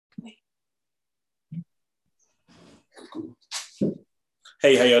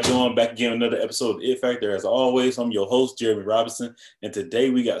Hey, how y'all doing? Back again, another episode of It Factor. As always, I'm your host, Jeremy Robinson, and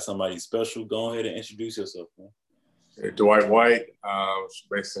today we got somebody special. Go ahead and introduce yourself, man. Hey, Dwight,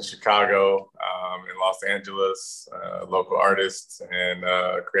 based in Chicago, in Los Angeles, local artist and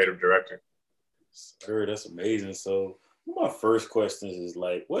creative director. Sir, that's amazing. So, one of my first questions is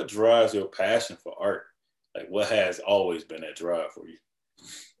like, what drives your passion for art? Like, what has always been that drive for you?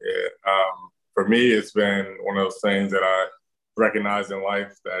 Yeah, for me, it's been one of those things that I recognized in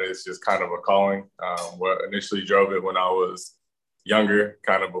life that it's just kind of a calling. What initially drove it when I was younger,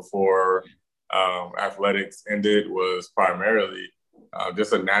 kind of before athletics ended, was primarily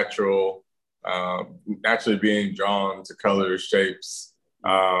just a naturally being drawn to colors, shapes,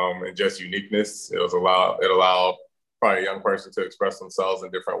 and just uniqueness. It allowed probably a young person to express themselves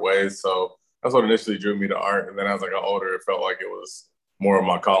in different ways. So that's what initially drew me to art. And then as I got older, it felt like it was more of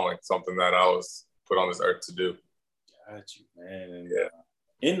my calling, something that I was put on this earth to do. Got you, man. And yeah.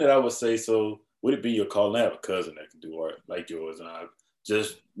 In that, I would say, so would it be your calling? I have a cousin that can do art like yours, and I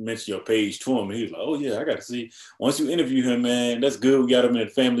just mentioned your page to him, and he was like, "Oh yeah, I got to see." Once you interview him, man, that's good. We got him in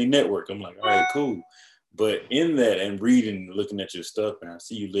the family network. I'm like, all right, cool. But in that and reading, looking at your stuff, man, I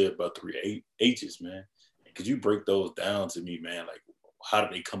see you live by 3 H's, man. Could you break those down to me, man? Like, how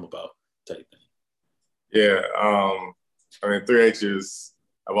did they come about, type thing? Yeah, I mean, 3 H's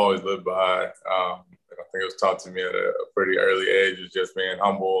I've always lived by. I think it was taught to me at a pretty early age, is just being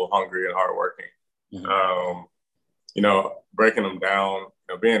humble, hungry, and hardworking. Mm-hmm. Breaking them down,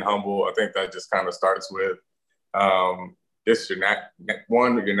 being humble, I think that just kind of starts with just your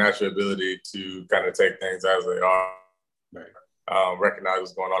natural ability to kind of take things as they are. Right. Recognize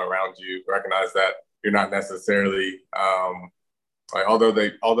what's going on around you. Recognize that you're not necessarily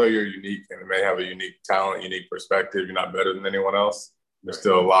although you're unique and may have a unique talent, unique perspective, you're not better than anyone else. There's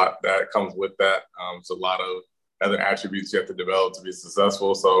still a lot that comes with that. So a lot of other attributes you have to develop to be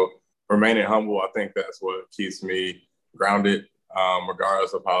successful. So remaining humble, I think that's what keeps me grounded,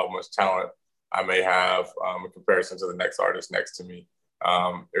 regardless of how much talent I may have in comparison to the next artist next to me.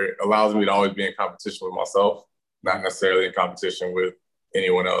 It allows me to always be in competition with myself, not necessarily in competition with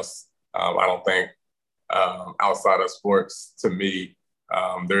anyone else. I don't think outside of sports, to me,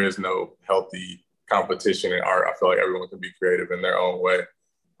 there is no healthy competition in art. I feel like everyone can be creative in their own way.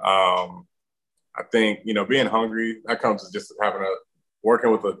 I think, being hungry, that comes with just working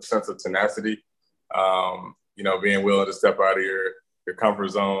with a sense of tenacity, being willing to step out of your comfort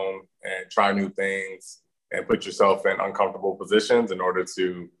zone and try new things and put yourself in uncomfortable positions in order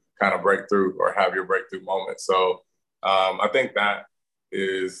to kind of break through or have your breakthrough moment. So I think that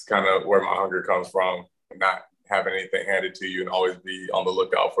is kind of where my hunger comes from, not having anything handed to you and always be on the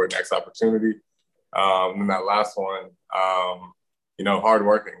lookout for the next opportunity. And that last one,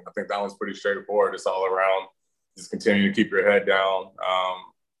 hardworking. I think that one's pretty straightforward. It's all around just continue to keep your head down,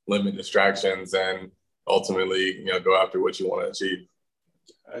 limit distractions, and ultimately, go after what you want to achieve.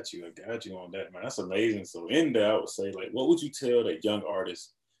 I got you on that, man. That's amazing. So in that, I would say, like, what would you tell that young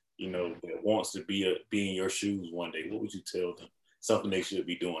artist, that wants to be in your shoes one day? What would you tell them? Something they should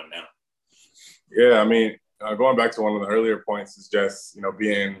be doing now? Yeah, I mean, going back to one of the earlier points is just,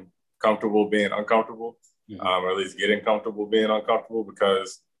 being comfortable being uncomfortable, or at least getting comfortable being uncomfortable,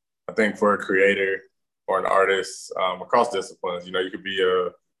 because I think for a creator or an artist across disciplines, you could be a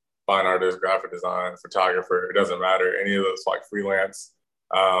fine artist, graphic design, photographer, it doesn't matter. Any of those like freelance,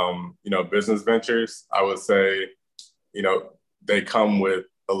 business ventures, I would say, they come with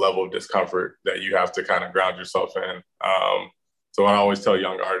a level of discomfort that you have to kind of ground yourself in. So what I always tell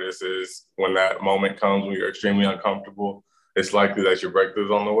young artists is when that moment comes when you're extremely uncomfortable, it's likely that your breakthrough's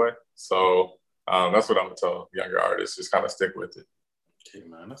on the way. So that's what I'm gonna tell younger artists, just kind of stick with it. Okay,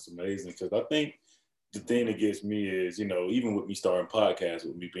 man, that's amazing. Because I think the thing that gets me is, even with me starting podcasts,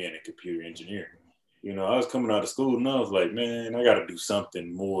 with me being a computer engineer, I was coming out of school and I was like, man, I got to do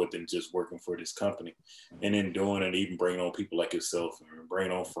something more than just working for this company. And then doing it, even bringing on people like yourself, and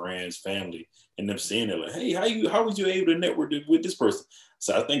bringing on friends, family, and them seeing it like, hey, how was you able to network with this person?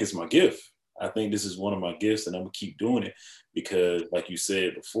 So I think it's my gift. I think this is one of my gifts, and I'm gonna keep doing it because, like you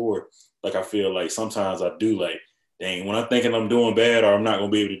said before, like I feel like sometimes I do like, dang, when I'm thinking I'm doing bad or I'm not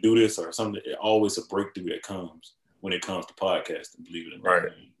gonna be able to do this or something, it always a breakthrough that comes when it comes to podcasting, believe it or not.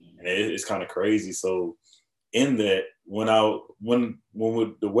 Right. And it's kind of crazy. So in that, when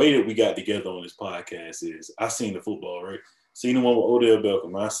the way that we got together on this podcast is, I seen the football, right? Seen the one with Odell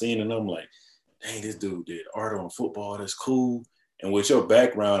Beckham. I seen it and I'm like, dang, this dude did art on football. That's cool. And with your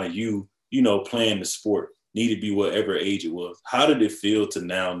background and you playing the sport, need to be whatever age it was. How did it feel to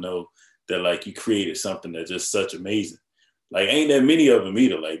now know that like you created something that's just such amazing? Like, ain't that many of them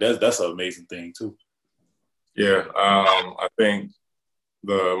either. Like that's an amazing thing too. Yeah, I think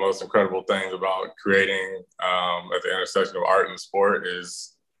the most incredible things about creating at the intersection of art and sport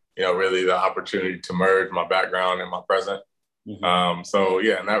is, really the opportunity to merge my background and my present. Mm-hmm. So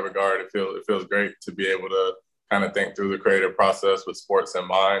yeah, in that regard, it feels great to be able to kind of think through the creative process with sports in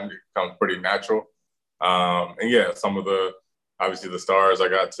mind. It comes pretty natural. And yeah, obviously the stars I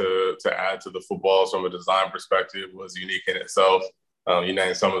got to add to the footballs from a design perspective was unique in itself. You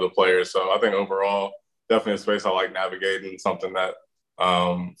named some of the players. So I think overall, definitely a space I like navigating, something that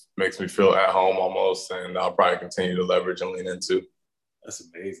makes me feel at home almost, and I'll probably continue to leverage and lean into. That's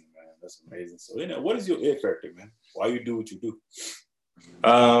amazing, man. That's amazing. So, what is your it factor, man? Why you do what you do?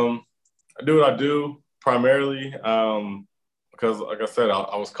 I do what I do primarily because, like I said,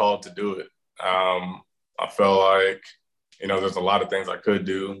 I was called to do it. I felt like, there's a lot of things I could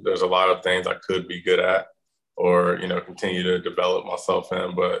do. There's a lot of things I could be good at or, continue to develop myself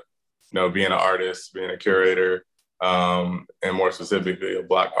in. But, being an artist, being a curator, and more specifically a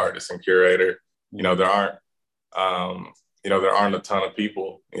Black artist and curator, there aren't a ton of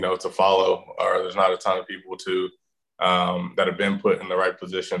people, to follow, or there's not a ton of people that have been put in the right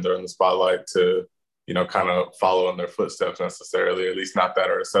positions or in the spotlight to, kind of follow in their footsteps necessarily, at least not that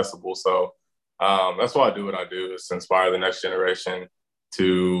are accessible. So that's why I do what I do, is to inspire the next generation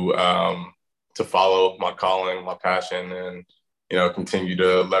to follow my calling, my passion, and, continue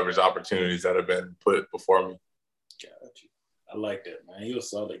to leverage opportunities that have been put before me. Got you. I like that, man. You're a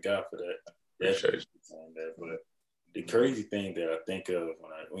solid guy for that. Definitely saying that. But the crazy thing that I think of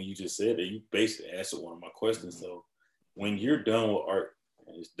when you just said that, you basically answered one of my questions. So when you're done with art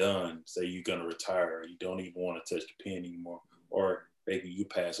and it's done, say you're going to retire, you don't even want to touch the pen anymore, or maybe you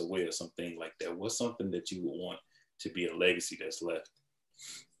pass away or something like that, what's something that you would want to be a legacy that's left?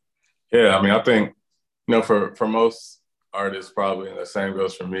 Yeah, I mean, I think, for most artists probably, and the same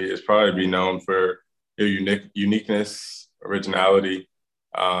goes for me, is probably be known for your uniqueness, originality,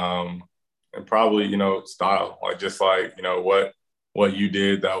 and probably, style, what you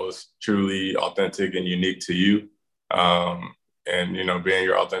did that was truly authentic and unique to you. And, being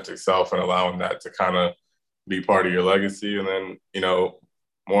your authentic self and allowing that to kind of be part of your legacy. And then,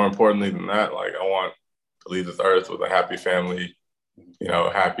 more importantly than that, I want to leave this earth with a happy family,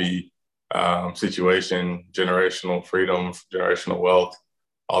 happy situation, generational freedom, generational wealth,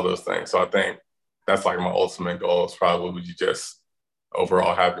 all those things. So I think that's my ultimate goal is probably just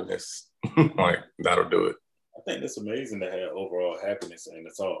overall happiness. That'll do it. I think that's amazing to have overall happiness, and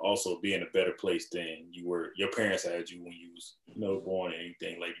it's also be in a better place than your parents had you when you was, born or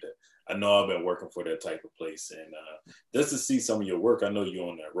anything like that. I know I've been working for that type of place, and just to see some of your work, I know you're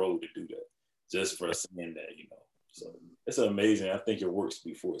on that road to do that, just for seeing that, So it's amazing. I think your work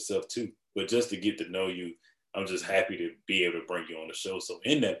speaks for itself too. But just to get to know you, I'm just happy to be able to bring you on the show. So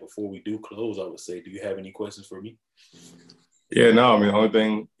in that, before we do close, I would say, do you have any questions for me? Yeah, no, I mean, the only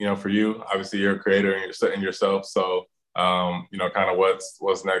thing, for you, obviously you're a creator and you're setting yourself. So, kind of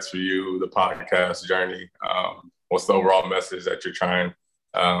what's next for you, the podcast journey, what's the overall message that you're trying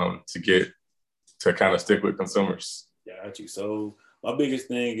to get to kind of stick with consumers? Got you. So my biggest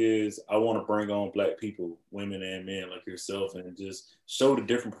thing is I want to bring on Black people, women and men like yourself, and just show the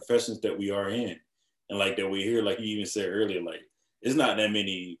different professions that we are in. And that we're here, like you even said earlier, it's not that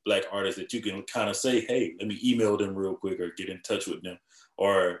many Black artists that you can kind of say, hey, let me email them real quick or get in touch with them.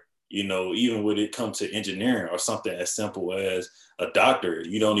 Or, even when it comes to engineering or something as simple as a doctor,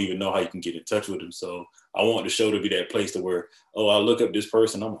 you don't even know how you can get in touch with them. So I want the show to be that place to where, I look up this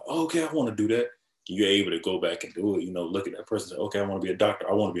person. I'm like, okay, I want to do that. You're able to go back and do it, look at that person and say, okay, I want to be a doctor.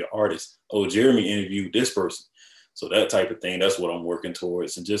 I want to be an artist. Oh, Jeremy interviewed this person. So that type of thing, that's what I'm working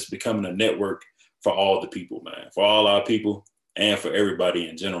towards, and just becoming a network for all the people, man, for all our people and for everybody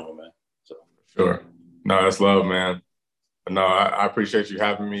in general, man. So sure. No, that's love, man. No, I appreciate you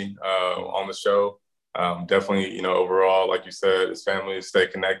having me on the show. Definitely, overall, like you said, as family, stay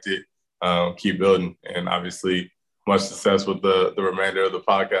connected, keep building, and obviously much success with the remainder of the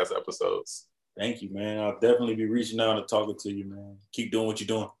podcast episodes. Thank you, man. I'll definitely be reaching out and talking to you, man. Keep doing what you're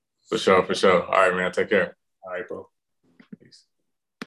doing. For sure. All right, man. Take care. All right, bro.